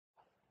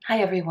Hi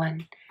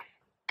everyone,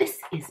 this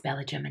is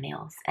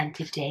BellaGemaNails, and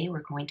today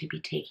we're going to be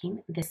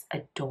taking this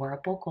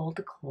adorable gold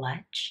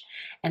clutch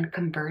and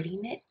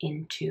converting it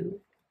into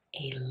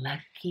a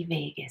Lucky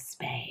Vegas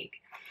bag.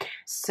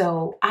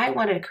 So I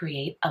wanted to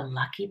create a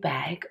lucky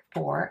bag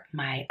for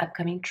my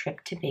upcoming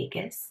trip to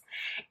Vegas,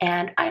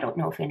 and I don't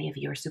know if any of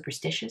you are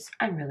superstitious.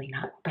 I'm really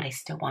not, but I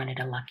still wanted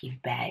a lucky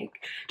bag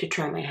to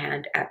try my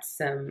hand at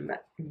some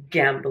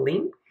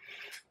gambling.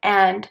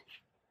 And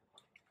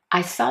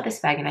I saw this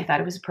bag and I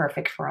thought it was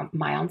perfect for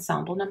my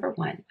ensemble, number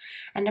one.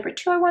 And number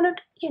two, I wanted,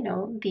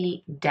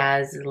 the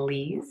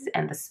dazzlies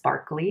and the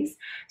sparklies.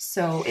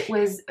 So it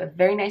was a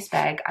very nice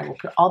bag. I will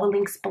put all the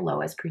links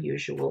below as per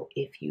usual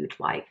if you'd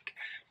like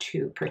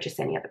to purchase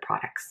any of the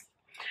products.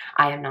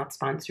 I am not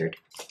sponsored,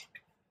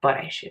 but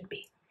I should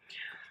be.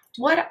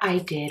 What I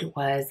did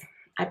was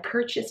I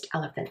purchased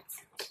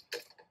elephants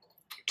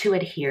to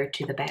adhere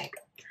to the bag.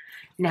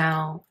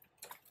 Now,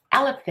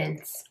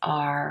 elephants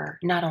are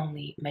not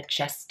only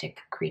majestic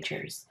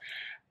creatures,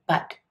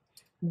 but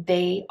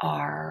they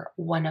are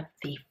one of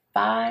the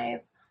 5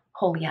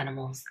 holy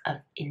animals of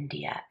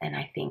India, and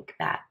I think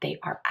that they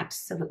are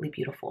absolutely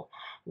beautiful.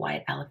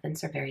 White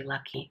elephants are very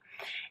lucky,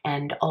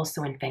 and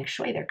also in Feng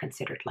Shui they're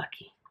considered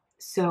lucky.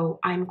 So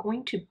I'm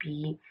going to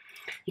be,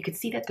 you can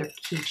see that they're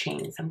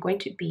keychains. I'm going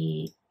to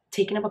be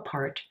taking them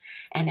apart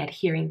and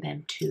adhering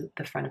them to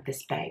the front of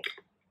this bag.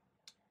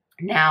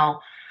 Now,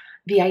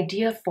 the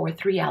idea for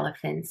 3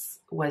 elephants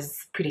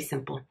was pretty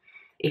simple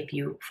if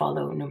you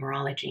follow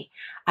numerology.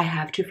 I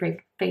have 2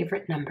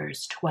 favorite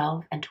numbers,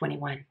 12 and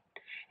 21.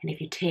 And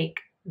if you take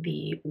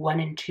the 1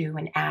 and 2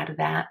 and add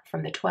that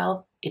from the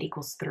 12, it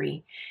equals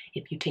 3.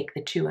 If you take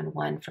the 2 and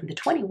 1 from the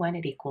 21,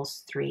 it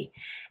equals 3.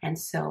 And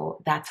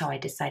so that's how I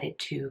decided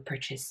to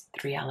purchase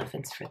 3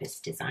 elephants for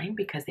this design,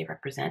 because they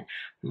represent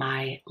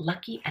my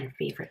lucky and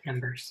favorite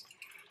numbers.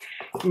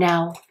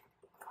 Now,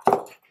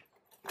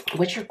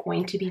 what you're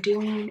going to be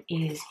doing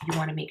is you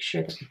want to make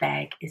sure that the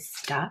bag is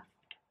stuffed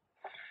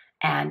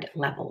and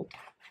leveled,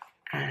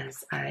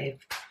 as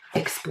I've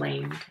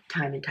explained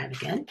time and time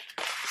again.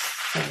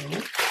 So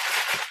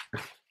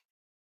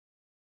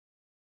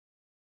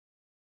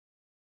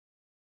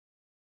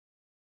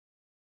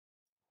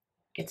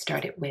get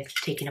started with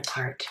taking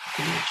apart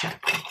the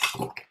shot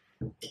points.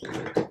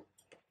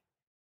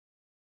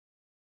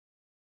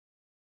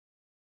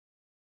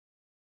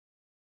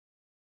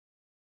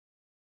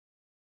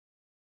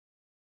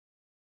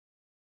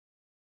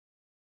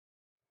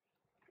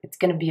 It's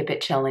going to be a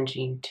bit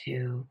challenging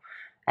to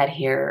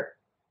adhere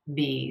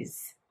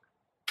these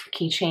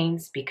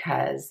keychains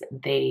because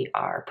they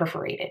are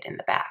perforated in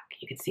the back.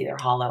 You can see they're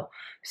hollow.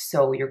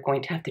 So you're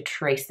going to have to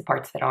trace the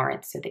parts that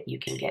aren't so that you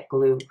can get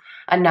glue,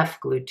 enough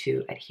glue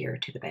to adhere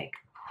to the bag.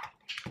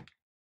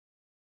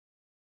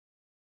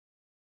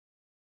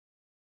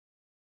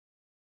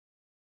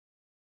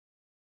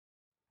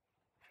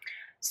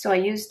 So I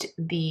used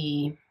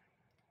the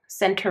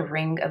center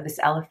ring of this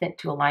elephant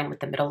to align with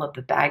the middle of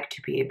the bag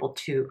to be able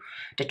to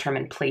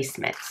determine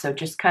placement. So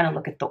just kind of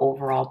look at the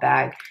overall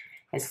bag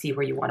and see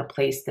where you want to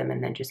place them,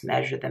 and then just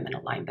measure them and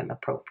align them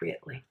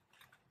appropriately.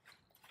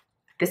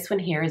 This one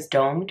here is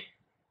domed,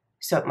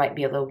 so it might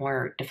be a little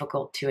more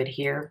difficult to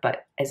adhere,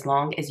 but as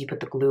long as you put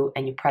the glue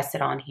and you press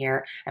it on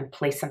here and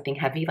place something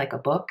heavy like a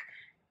book,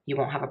 you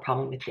won't have a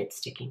problem with it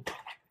sticking.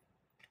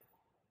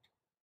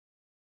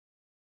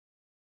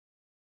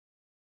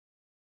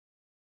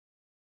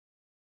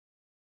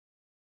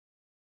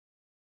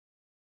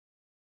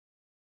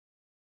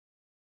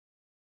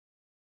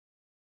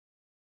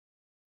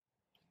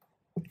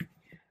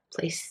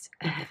 Place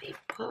a heavy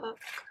book.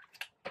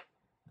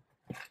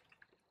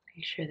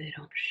 Make sure they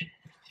don't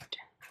shift.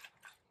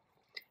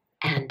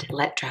 And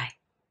let dry.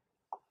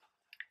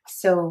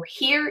 So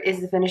here is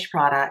the finished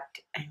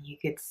product, and you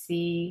could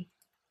see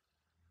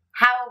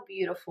how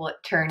beautiful it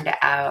turned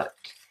out.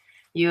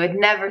 You would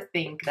never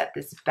think that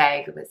this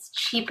bag was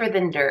cheaper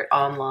than dirt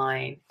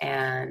online,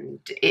 and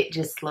it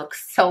just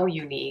looks so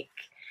unique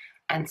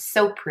and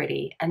so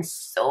pretty and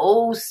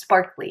so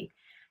sparkly.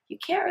 You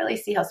can't really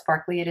see how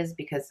sparkly it is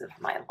because of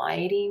my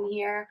lighting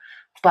here,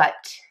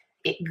 but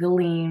it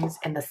gleams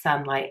in the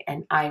sunlight,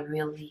 and I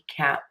really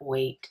can't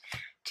wait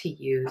to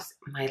use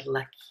my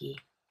lucky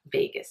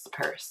Vegas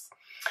purse.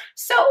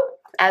 So,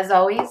 as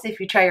always, if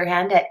you try your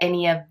hand at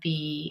any of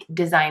the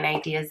design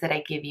ideas that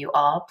I give you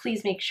all,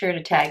 please make sure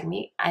to tag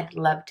me. I'd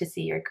love to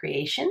see your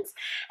creations.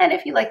 And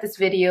if you like this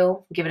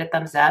video, give it a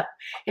thumbs up.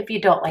 If you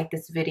don't like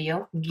this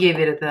video, give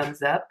it a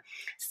thumbs up.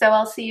 So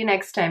I'll see you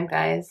next time,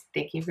 guys.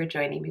 Thank you for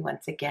joining me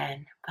once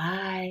again.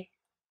 Bye.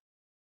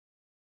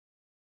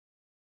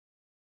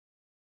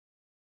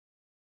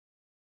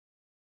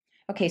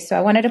 Okay, so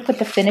I wanted to put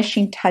the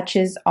finishing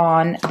touches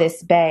on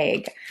this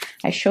bag.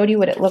 I showed you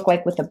what it looked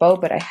like with the bow,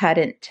 but I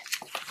hadn't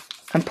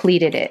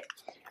completed it.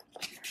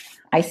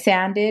 I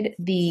sanded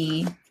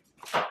the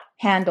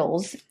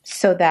handles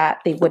so that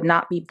they would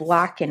not be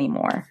black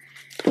anymore.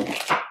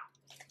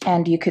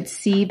 And you could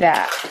see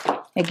that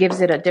it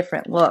gives it a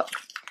different look.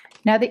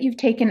 Now that you've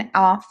taken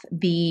off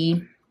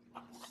the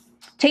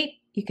tape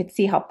You can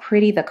see how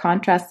pretty the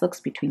contrast looks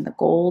between the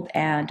gold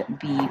and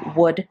the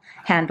wood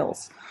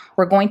handles.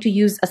 We're going to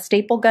use a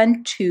staple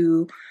gun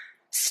to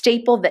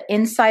staple the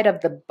inside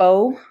of the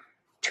bow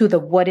to the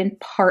wooden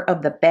part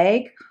of the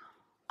bag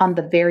on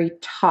the very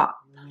top.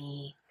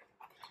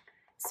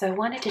 So I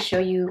wanted to show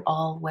you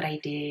all what I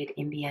did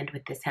in the end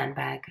with this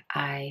handbag.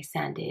 I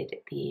sanded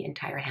the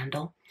entire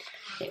handle.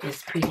 It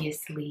was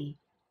previously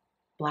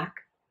black,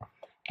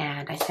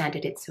 and I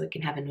sanded it so it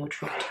can have a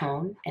neutral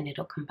tone and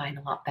it'll combine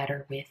a lot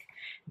better with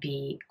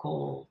the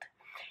gold.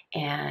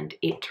 And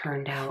it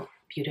turned out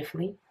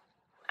beautifully.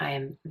 I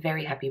am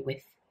very happy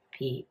with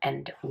the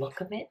end look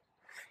of it.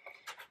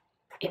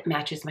 It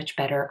matches much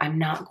better. I'm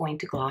not going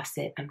to gloss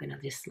it. I'm going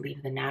to just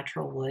leave the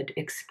natural wood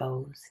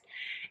exposed.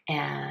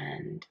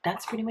 And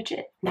that's pretty much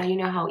it. Now you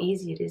know how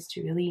easy it is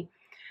to really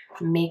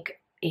make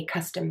a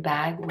custom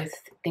bag with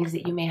things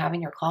that you may have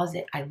in your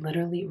closet. I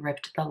literally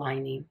ripped the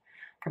lining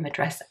from a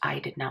dress I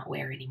did not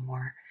wear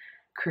anymore,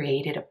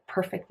 created a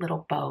perfect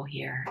little bow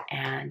here,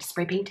 and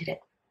spray painted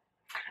it.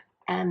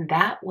 And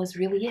that was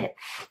really it.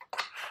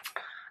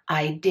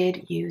 I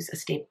did use a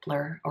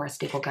stapler or a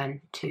staple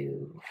gun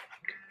to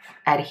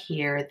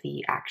adhere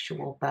the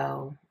actual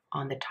bow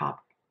on the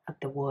top of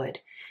the wood,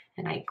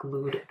 and I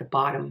glued the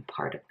bottom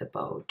part of the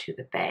bow to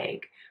the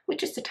bag with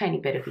just a tiny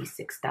bit of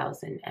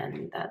E6000,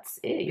 and that's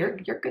it.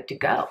 You're good to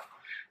go.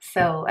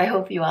 So I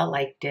hope you all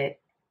liked it.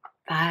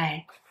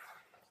 Bye.